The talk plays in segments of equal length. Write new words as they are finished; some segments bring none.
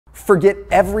Forget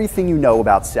everything you know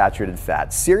about saturated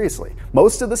fat. Seriously,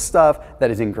 most of the stuff that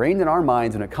is ingrained in our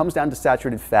minds when it comes down to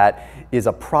saturated fat is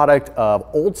a product of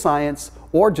old science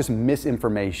or just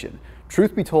misinformation.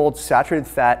 Truth be told, saturated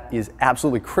fat is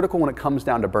absolutely critical when it comes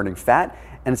down to burning fat,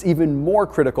 and it's even more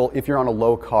critical if you're on a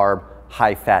low-carb,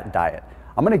 high-fat diet.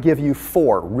 I'm going to give you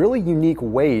 4 really unique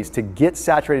ways to get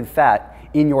saturated fat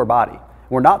in your body.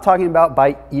 We're not talking about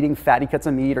by eating fatty cuts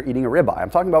of meat or eating a ribeye. I'm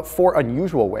talking about 4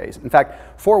 unusual ways. In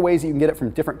fact, 4 ways that you can get it from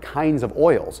different kinds of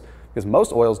oils, because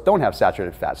most oils don't have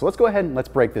saturated fat. So let's go ahead and let's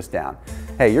break this down.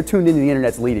 Hey, you're tuned into the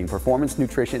internet's leading performance,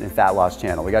 nutrition, and fat loss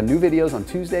channel. We got new videos on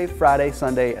Tuesday, Friday,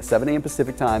 Sunday at 7 a.m.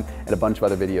 Pacific time, and a bunch of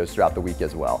other videos throughout the week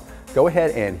as well. Go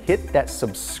ahead and hit that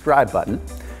subscribe button.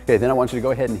 Okay, then I want you to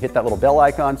go ahead and hit that little bell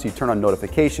icon so you turn on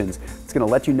notifications. It's going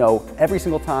to let you know every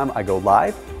single time I go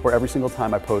live or every single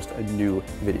time I post a new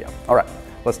video. All right,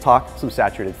 let's talk some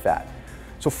saturated fat.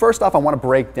 So first off, I want to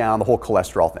break down the whole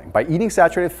cholesterol thing. By eating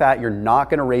saturated fat, you're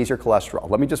not going to raise your cholesterol.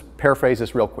 Let me just paraphrase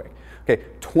this real quick. Okay,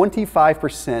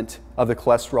 25% of the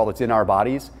cholesterol that's in our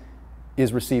bodies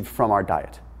is received from our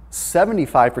diet.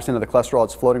 75% of the cholesterol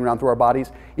that's floating around through our bodies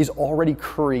is already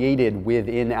created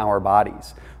within our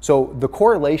bodies. So the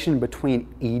correlation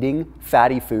between eating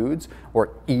fatty foods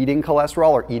or eating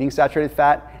cholesterol or eating saturated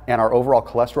fat and our overall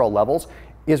cholesterol levels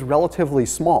is relatively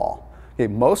small. Okay,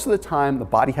 most of the time, the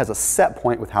body has a set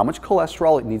point with how much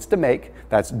cholesterol it needs to make.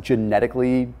 That's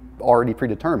genetically already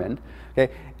predetermined.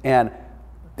 Okay, and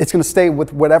it's going to stay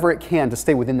with whatever it can to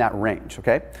stay within that range,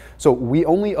 okay? So we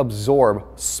only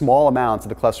absorb small amounts of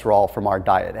the cholesterol from our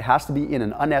diet. It has to be in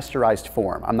an unesterized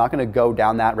form. I'm not going to go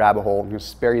down that rabbit hole. I'm going to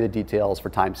spare you the details for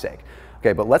time's sake.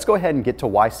 Okay, but let's go ahead and get to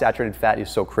why saturated fat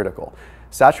is so critical.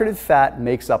 Saturated fat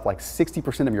makes up like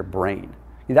 60% of your brain.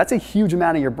 That's a huge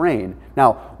amount of your brain.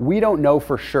 Now, we don't know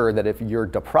for sure that if you're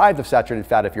deprived of saturated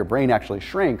fat, if your brain actually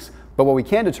shrinks, but what we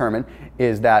can determine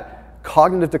is that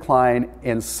cognitive decline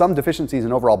and some deficiencies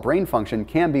in overall brain function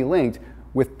can be linked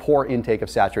with poor intake of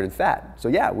saturated fat. So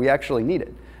yeah, we actually need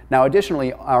it. Now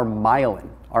additionally, our myelin.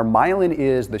 Our myelin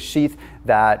is the sheath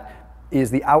that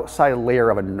is the outside layer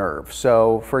of a nerve.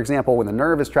 So for example, when the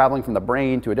nerve is traveling from the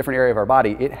brain to a different area of our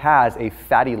body, it has a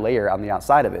fatty layer on the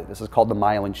outside of it. This is called the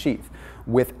myelin sheath.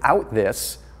 Without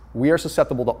this, we are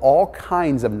susceptible to all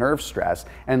kinds of nerve stress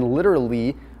and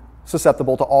literally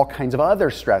susceptible to all kinds of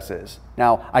other stresses.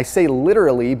 Now, I say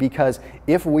literally because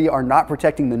if we are not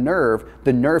protecting the nerve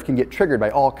can get triggered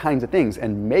by all kinds of things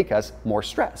and make us more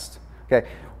stressed. Okay?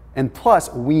 And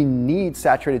plus, we need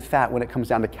saturated fat when it comes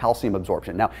down to calcium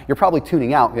absorption. Now, you're probably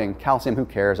tuning out thinking, calcium, who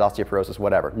cares, osteoporosis,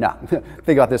 whatever. No,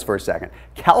 think about this for a second.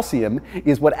 Calcium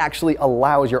is what actually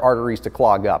allows your arteries to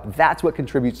clog up. That's what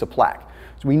contributes to plaque.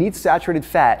 So we need saturated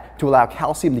fat to allow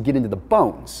calcium to get into the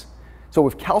bones. So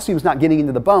if calcium's not getting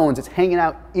into the bones, it's hanging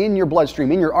out in your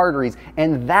bloodstream, in your arteries,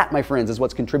 and that, my friends, is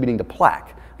what's contributing to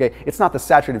plaque. Okay? It's not the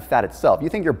saturated fat itself. You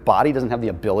think your body doesn't have the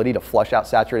ability to flush out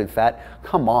saturated fat?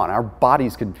 Come on, our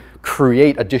bodies could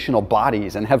create additional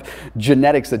bodies and have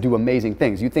genetics that do amazing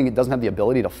things. You think it doesn't have the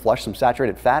ability to flush some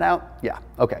saturated fat out? Yeah,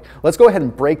 okay. Let's go ahead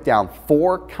and break down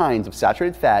 4 kinds of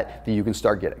saturated fat that you can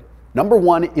start getting. Number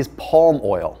 1 is palm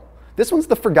oil. This one's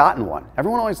the forgotten one.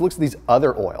 Everyone always looks at these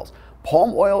other oils.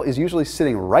 Palm oil is usually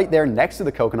sitting right there next to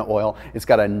the coconut oil. It's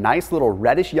got a nice little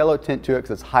reddish yellow tint to it because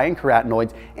it's high in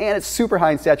carotenoids and it's super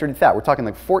high in saturated fat. We're talking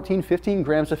like 14, 15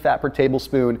 grams of fat per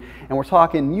tablespoon, and we're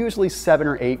talking usually 7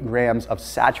 or 8 grams of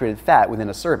saturated fat within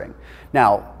a serving.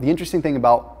 Now, the interesting thing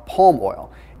about palm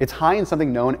oil, it's high in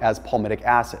something known as palmitic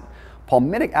acid.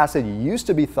 Palmitic acid used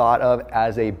to be thought of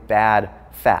as a bad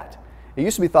fat. It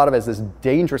used to be thought of as this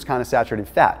dangerous kind of saturated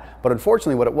fat, but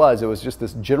unfortunately what it was just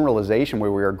this generalization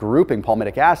where we were grouping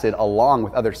palmitic acid along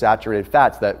with other saturated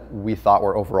fats that we thought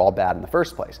were overall bad in the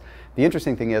first place. The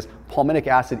interesting thing is palmitic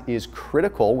acid is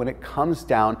critical when it comes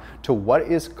down to what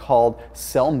is called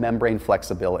cell membrane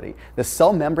flexibility. The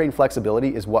cell membrane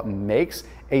flexibility is what makes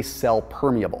a cell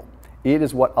permeable. It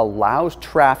is what allows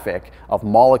traffic of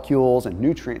molecules and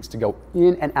nutrients to go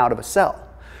in and out of a cell.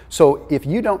 So if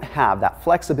you don't have that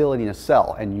flexibility in a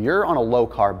cell and you're on a low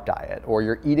carb diet or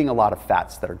you're eating a lot of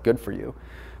fats that are good for you,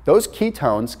 those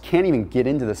ketones can't even get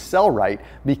into the cell right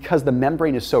because the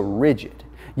membrane is so rigid.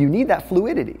 You need that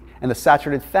fluidity, and the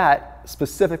saturated fat,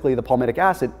 specifically the palmitic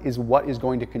acid, is what is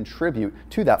going to contribute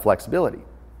to that flexibility.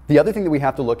 The other thing that we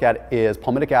have to look at is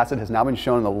palmitic acid has now been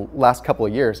shown in the last couple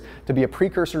of years to be a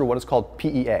precursor to what is called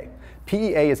PEA.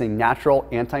 PEA is a natural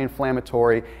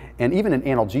anti-inflammatory and even an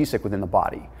analgesic within the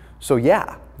body. So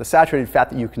yeah, the saturated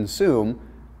fat that you consume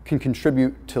can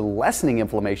contribute to lessening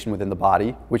inflammation within the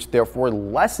body, which therefore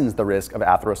lessens the risk of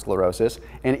atherosclerosis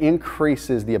and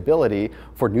increases the ability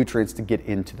for nutrients to get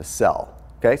into the cell.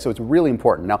 Okay, so it's really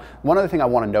important. Now, one other thing I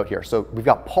want to note here. So we've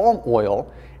got palm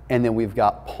oil and then we've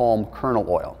got palm kernel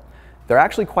oil. They're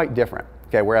actually quite different.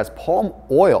 Okay, whereas palm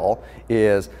oil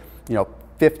is,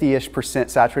 50-ish%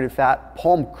 saturated fat,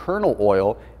 palm kernel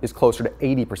oil is closer to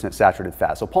 80% saturated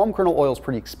fat. So palm kernel oil is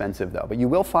pretty expensive though, but you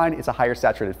will find it's a higher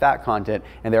saturated fat content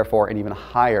and therefore an even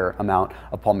higher amount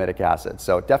of palmitic acid.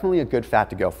 So definitely a good fat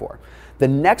to go for. The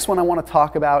next one I want to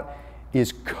talk about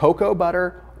is cocoa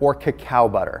butter or cacao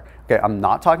butter. Okay, I'm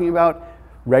not talking about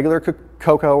regular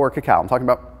cocoa or cacao. I'm talking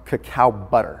about cacao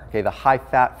butter, okay, the high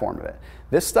fat form of it.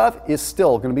 This stuff is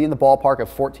still going to be in the ballpark of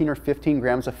 14 or 15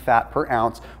 grams of fat per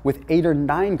ounce with 8 or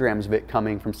 9 grams of it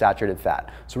coming from saturated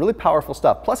fat. So really powerful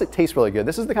stuff. Plus it tastes really good.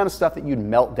 This is the kind of stuff that you'd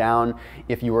melt down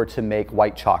if you were to make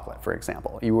white chocolate, for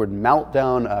example. You would melt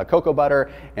down cocoa butter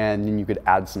and then you could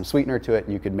add some sweetener to it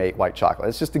and you could make white chocolate.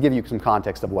 It's just to give you some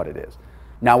context of what it is.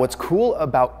 Now what's cool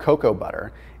about cocoa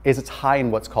butter is it's high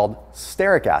in what's called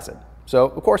stearic acid. So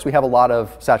of course we have a lot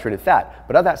of saturated fat,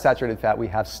 but of that saturated fat we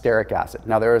have stearic acid.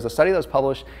 Now there is a study that was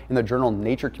published in the journal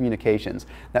Nature Communications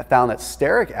that found that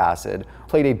stearic acid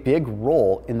played a big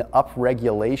role in the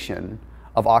upregulation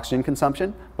of oxygen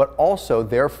consumption, but also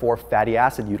therefore fatty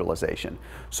acid utilization.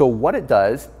 So what it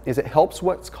does is it helps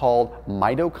what's called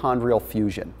mitochondrial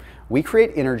fusion. We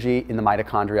create energy in the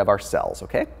mitochondria of our cells,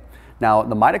 okay? Now,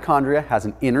 the mitochondria has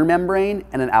an inner membrane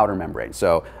and an outer membrane.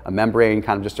 So a membrane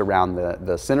kind of just around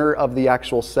the center of the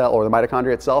actual cell or the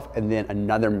mitochondria itself, and then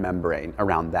another membrane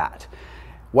around that.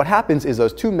 What happens is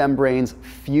those two membranes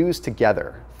fuse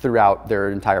together throughout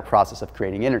their entire process of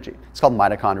creating energy. It's called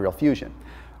mitochondrial fusion.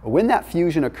 When that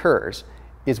fusion occurs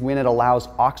is when it allows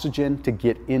oxygen to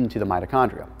get into the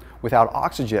mitochondria. Without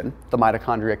oxygen, the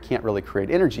mitochondria can't really create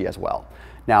energy as well.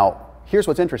 Now, here's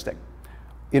what's interesting.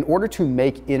 In order to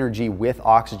make energy with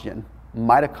oxygen,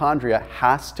 mitochondria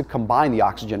has to combine the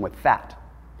oxygen with fat.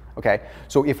 Okay?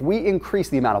 So if we increase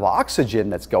the amount of oxygen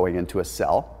that's going into a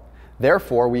cell,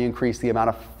 therefore we increase the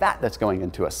amount of fat that's going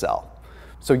into a cell.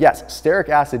 So yes, stearic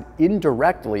acid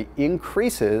indirectly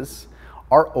increases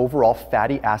our overall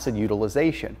fatty acid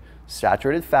utilization.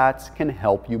 Saturated fats can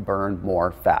help you burn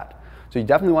more fat. So you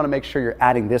definitely want to make sure you're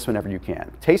adding this whenever you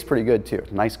can. Tastes pretty good too.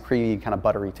 Nice creamy kind of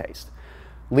buttery taste.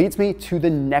 Leads me to the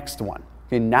next one.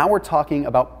 Okay, now we're talking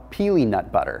about pili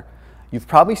nut butter. You've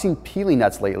probably seen pili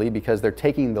nuts lately because they're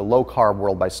taking the low carb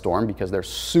world by storm because they're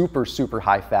super, super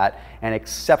high fat and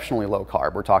exceptionally low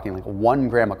carb. We're talking like 1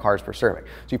 gram of carbs per serving.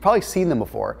 So you've probably seen them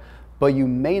before, but you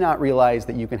may not realize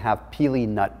that you can have pili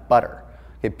nut butter.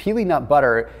 Okay, pili nut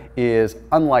butter is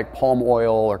unlike palm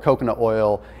oil or coconut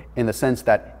oil in the sense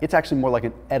that it's actually more like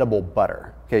an edible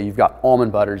butter. Okay, you've got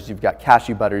almond butters, you've got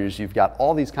cashew butters, you've got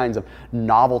all these kinds of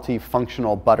novelty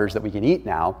functional butters that we can eat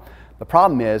now. The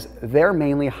problem is they're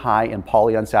mainly high in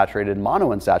polyunsaturated and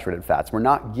monounsaturated fats. We're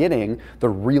not getting the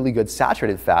really good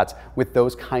saturated fats with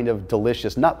those kind of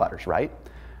delicious nut butters, right?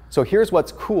 So here's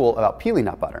what's cool about pili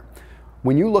nut butter.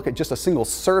 When you look at just a single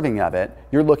serving of it,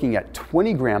 you're looking at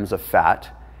 20 grams of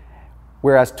fat,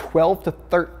 whereas 12 to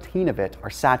 13 of it are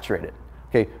saturated.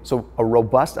 Okay, so a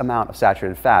robust amount of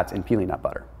saturated fats in pili nut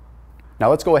butter. Now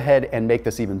let's go ahead and make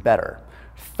this even better.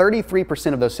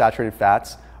 33% of those saturated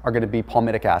fats are going to be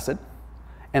palmitic acid,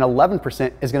 and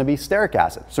 11% is going to be stearic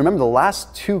acid. So remember the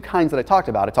last two kinds that I talked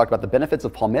about the benefits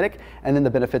of palmitic and then the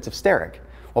benefits of stearic.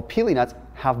 Well, pili nuts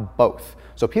have both.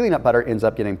 So pili nut butter ends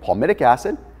up getting palmitic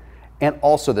acid and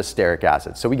also the stearic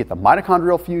acid. So we get the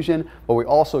mitochondrial fusion, but we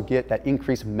also get that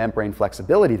increased membrane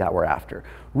flexibility that we're after.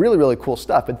 Really, really cool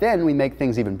stuff. But then we make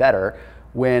things even better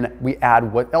when we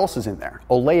add what else is in there,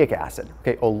 oleic acid.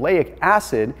 Okay, oleic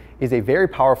acid is a very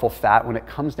powerful fat when it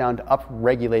comes down to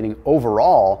upregulating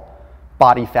overall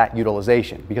body fat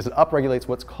utilization because it upregulates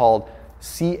what's called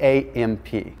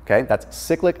CAMP, okay? That's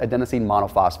cyclic adenosine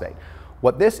monophosphate.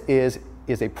 What this is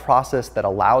a process that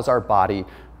allows our body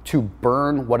to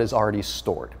burn what is already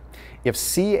stored. If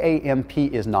CAMP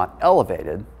is not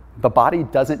elevated, the body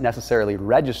doesn't necessarily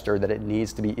register that it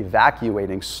needs to be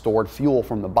evacuating stored fuel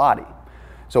from the body.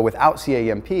 So without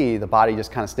CAMP, the body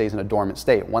just kind of stays in a dormant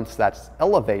state. Once that's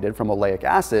elevated from oleic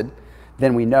acid,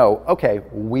 then we know, okay,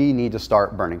 we need to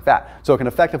start burning fat. So it can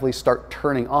effectively start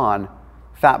turning on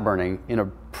fat burning in a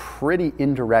pretty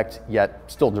indirect yet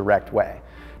still direct way.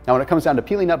 Now when it comes down to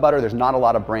pili nut butter, there's not a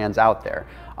lot of brands out there.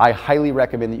 I highly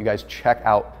recommend that you guys check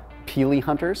out Pili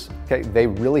Hunters. Okay, they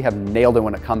really have nailed it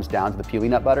when it comes down to the pili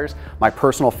nut butters. My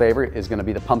personal favorite is going to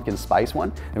be the pumpkin spice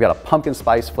one. They've got a pumpkin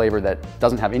spice flavor that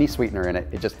doesn't have any sweetener in it.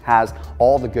 It just has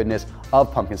all the goodness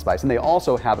of pumpkin spice. And they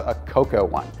also have a cocoa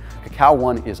one. Cacao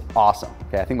one is awesome.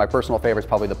 Okay, I think my personal favorite is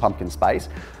probably the pumpkin spice.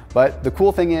 But the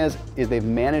cool thing is they've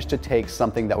managed to take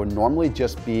something that would normally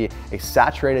just be a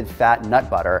saturated fat nut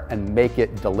butter and make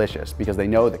it delicious, because they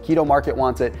know the keto market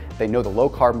wants it, they know the low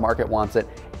carb market wants it,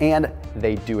 and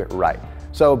they do it right.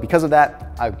 So because of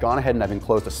that, I've gone ahead and I've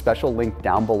enclosed a special link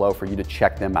down below for you to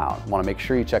check them out. I want to make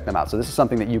sure you check them out. So this is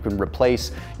something that you can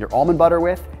replace your almond butter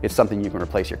with. It's something you can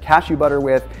replace your cashew butter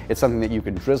with. It's something that you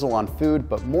can drizzle on food,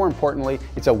 but more importantly,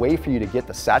 it's a way for you to get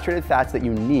the saturated fats that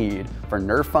you need for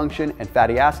nerve function and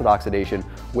fatty acid oxidation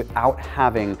without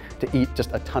having to eat just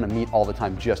a ton of meat all the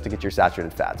time just to get your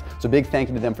saturated fats. So big thank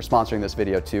you to them for sponsoring this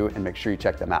video too, and make sure you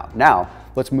check them out. Now,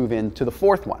 let's move into the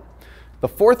fourth one. The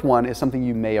fourth one is something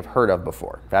you may have heard of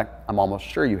before. In fact, I'm almost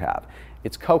sure you have.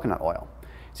 It's coconut oil.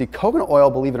 See, coconut oil,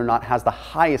 believe it or not, has the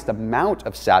highest amount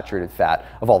of saturated fat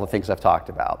of all the things I've talked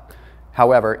about.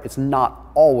 However, it's not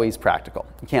always practical.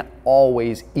 You can't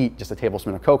always eat just a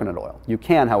tablespoon of coconut oil. You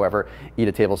can, however, eat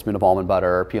a tablespoon of almond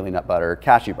butter, peeling nut butter,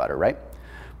 cashew butter, right?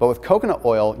 But with coconut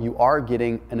oil, you are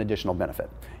getting an additional benefit.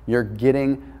 You're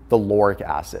getting the lauric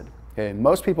acid. Okay?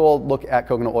 Most people look at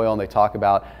coconut oil and they talk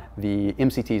about the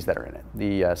MCTs that are in it,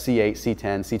 the C8,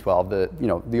 C10,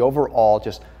 C12, the overall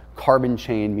just carbon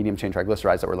chain, medium chain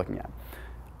triglycerides that we're looking at.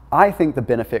 I think the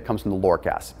benefit comes from the lauric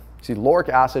acid. See, lauric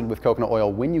acid with coconut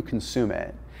oil, when you consume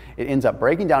it, it ends up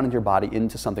breaking down into your body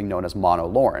into something known as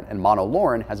monolaurin. And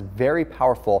monolaurin has very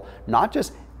powerful, not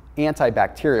just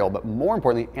antibacterial, but more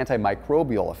importantly,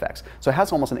 antimicrobial effects. So it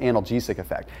has almost an analgesic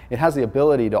effect. It has the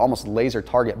ability to almost laser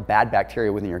target bad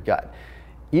bacteria within your gut.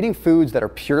 Eating foods that are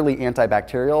purely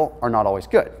antibacterial are not always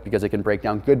good, because it can break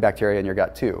down good bacteria in your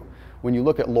gut too. When you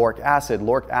look at lauric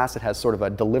acid has sort of a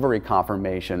delivery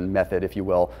confirmation method, if you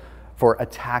will, for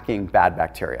attacking bad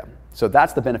bacteria. So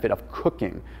that's the benefit of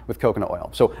cooking with coconut oil.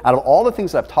 So out of all the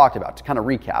things that I've talked about, to kind of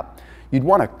recap, you'd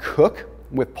want to cook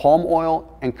with palm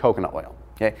oil and coconut oil.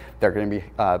 Okay? They're going to be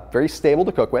very stable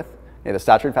to cook with. Okay, the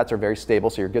saturated fats are very stable,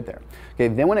 so you're good there. Okay,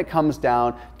 then when it comes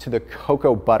down to the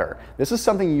cocoa butter, this is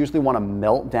something you usually want to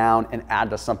melt down and add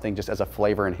to something just as a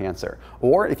flavor enhancer.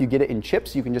 Or if you get it in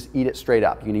chips, you can just eat it straight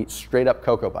up. You can eat straight up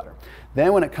cocoa butter.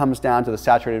 Then when it comes down to the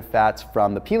saturated fats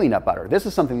from the peeling nut butter, this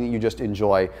is something that you just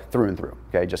enjoy through and through.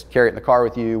 Okay, just carry it in the car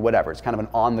with you, whatever. It's kind of an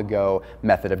on-the-go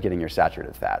method of getting your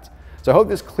saturated fats. So I hope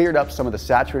this cleared up some of the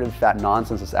saturated fat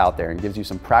nonsense that's out there and gives you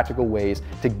some practical ways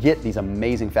to get these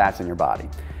amazing fats in your body.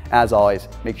 As always,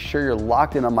 make sure you're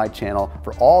locked in on my channel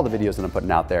for all the videos that I'm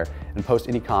putting out there, and post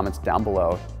any comments down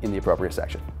below in the appropriate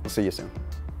section. We'll see you soon.